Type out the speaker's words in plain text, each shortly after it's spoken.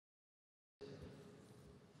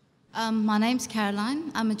My name's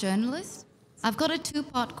Caroline. I'm a journalist. I've got a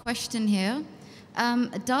two-part question here.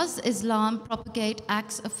 Does Islam propagate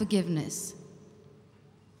acts of forgiveness?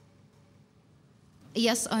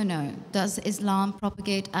 Yes or no? Does Islam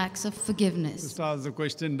propagate acts of forgiveness? Just ask the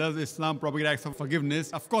question, does Islam propagate acts of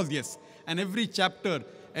forgiveness? Of course, yes. And every chapter,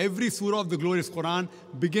 every surah of the glorious Quran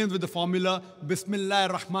begins with the formula, Bismillah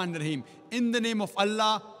ar-Rahman ar-Rahim. In the name of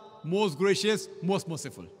Allah, most gracious, most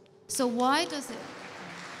merciful. So why does it...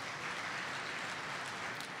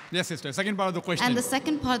 Yes, sister. Second part of the question. And the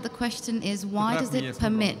second part of the question is, why does it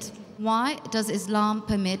permit? Why does Islam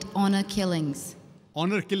permit honor killings?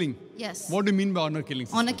 Honor killing? Yes. What do you mean by honor killing,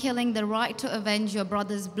 sister? Honor killing, the right to avenge your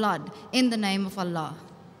brother's blood in the name of Allah.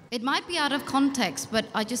 It might be out of context, but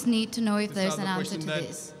I just need to know if there's an answer to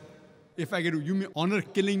this. If I get you mean honor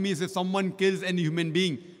killing means if someone kills any human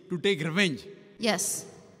being to take revenge? Yes.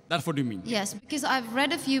 That's what you mean? Yes, because I've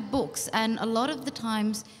read a few books, and a lot of the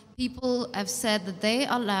times people have said that they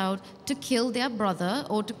are allowed to kill their brother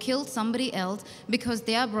or to kill somebody else because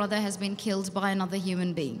their brother has been killed by another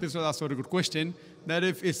human being. This was also a good question, that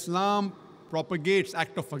if Islam propagates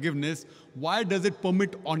act of forgiveness, why does it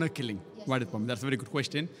permit honor killing? Yes. Why does it permit? That's a very good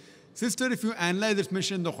question. Sister, if you analyze this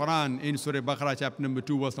mention in the Quran, in Surah Baqarah, chapter number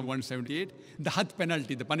 2, verse number 178, the had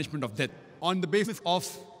penalty, the punishment of death, on the basis of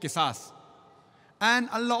qisas. And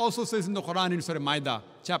Allah also says in the Quran, in Surah Ma'idah,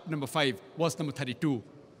 chapter number 5, verse number 32,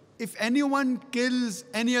 if anyone kills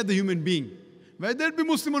any other human being, whether it be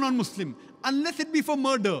Muslim or non-Muslim, unless it be for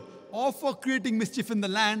murder or for creating mischief in the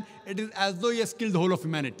land, it is as though he has killed the whole of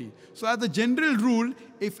humanity. So as a general rule,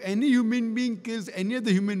 if any human being kills any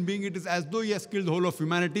other human being, it is as though he has killed the whole of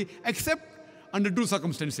humanity, except under two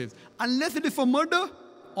circumstances. Unless it is for murder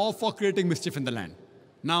or for creating mischief in the land.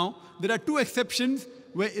 Now, there are two exceptions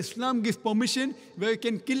where Islam gives permission where you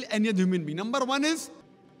can kill any other human being. Number one is,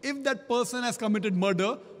 if that person has committed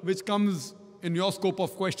murder, which comes in your scope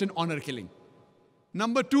of question, honor killing.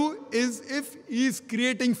 Number two is if he is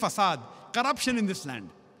creating fasad, corruption in this land.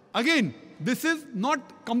 Again, this is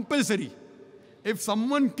not compulsory. If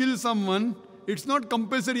someone kills someone, it's not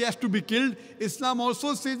compulsory he has to be killed. Islam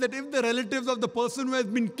also says that if the relatives of the person who has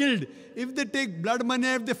been killed, if they take blood money,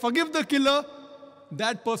 if they forgive the killer,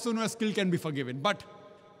 that person who has killed can be forgiven. But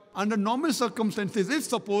under normal circumstances,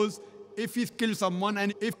 if he's killed someone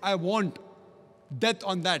and if I want death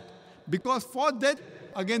on that, because for death,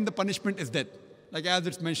 again, the punishment is death. Like as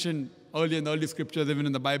it's mentioned earlier in the early scriptures, even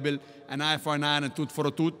in the Bible, an eye for an eye and a tooth for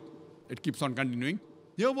a tooth. It keeps on continuing.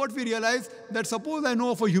 Here what we realize, that suppose I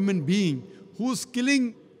know of a human being who's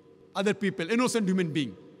killing other people, innocent human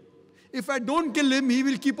being. If I don't kill him, he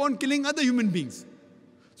will keep on killing other human beings.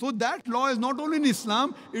 So that law is not only in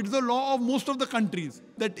Islam, it's the law of most of the countries.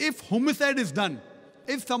 That if homicide is done,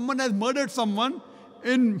 if someone has murdered someone,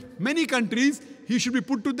 in many countries, he should be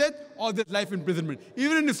put to death or there's life imprisonment.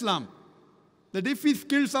 Even in Islam, that if he's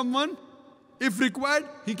killed someone, if required,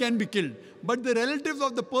 he can be killed. But the relatives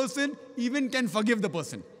of the person even can forgive the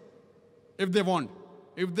person, if they want.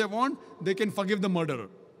 If they want, they can forgive the murderer.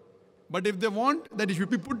 But if they want that he should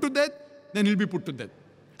be put to death, then he'll be put to death.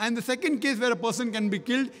 And the second case where a person can be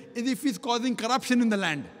killed is if he's causing corruption in the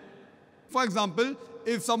land. For example,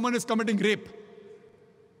 if someone is committing rape.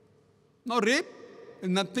 Now rape is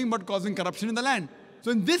nothing but causing corruption in the land.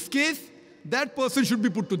 So in this case, that person should be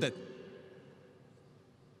put to death.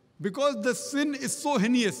 Because the sin is so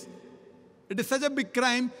heinous. It is such a big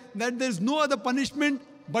crime that there is no other punishment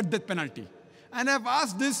but death penalty. And I've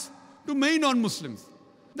asked this to many non-Muslims,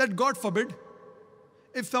 that God forbid,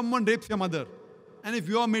 if someone rapes your mother, and if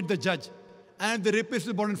you are made the judge, and if the rapist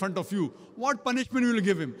is brought in front of you, what punishment will you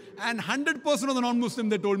give him? And 100% of the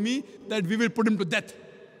non-Muslims, they told me that we will put him to death.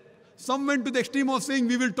 Some went to the extreme of saying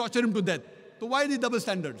we will torture him to death. So why these double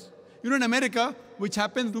standards? You know, in America, which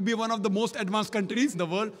happens to be one of the most advanced countries in the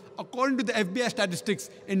world, according to the FBI statistics,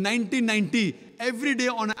 in 1990, every day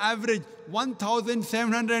on average,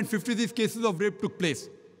 1,756 cases of rape took place.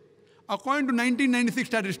 According to 1996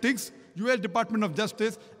 statistics, US Department of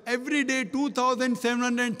Justice, every day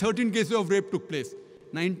 2,713 cases of rape took place.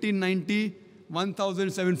 1990,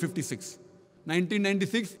 1,756.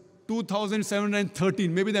 1996,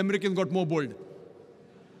 2,713. Maybe the Americans got more bold.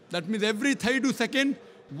 That means every 32 seconds,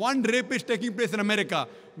 one rape is taking place in America.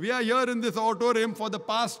 We are here in this auditorium for the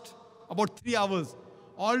past about 3 hours.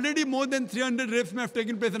 Already more than 300 rapes may have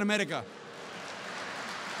taken place in America.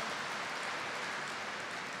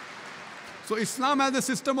 So Islam has a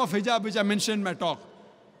system of hijab, which I mentioned in my talk.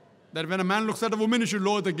 That when a man looks at a woman, he should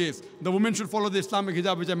lower the gaze. The woman should follow the Islamic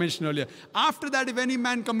hijab, which I mentioned earlier. After that, if any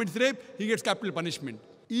man commits rape, he gets capital punishment.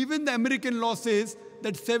 Even the American law says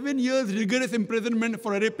that 7 years rigorous imprisonment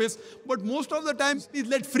for a rapist, but most of the time he's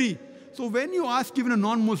let free. So when you ask even a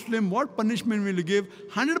non-Muslim, what punishment will you give?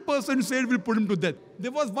 100% said we'll put him to death.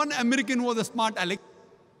 There was one American who was a smart aleck.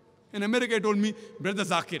 In America, he told me, Brother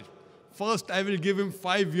Zakir, first I will give him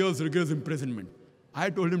 5 years rigorous imprisonment. I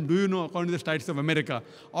told him, do you know, according to the States of America,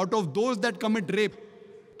 out of those that commit rape,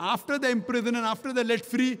 after the imprisonment, after they're let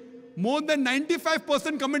free, more than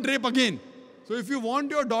 95% commit rape again. So if you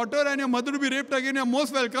want your daughter and your mother to be raped again, you're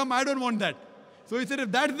most welcome. I don't want that. So he said,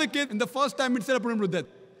 if that's the case, in the first time itself, I put him to death.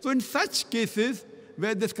 So in such cases,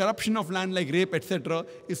 where there's corruption of land like rape, etc.,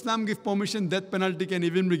 Islam gives permission, death penalty can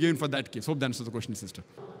even be given for that case. Hope that answers the question, sister.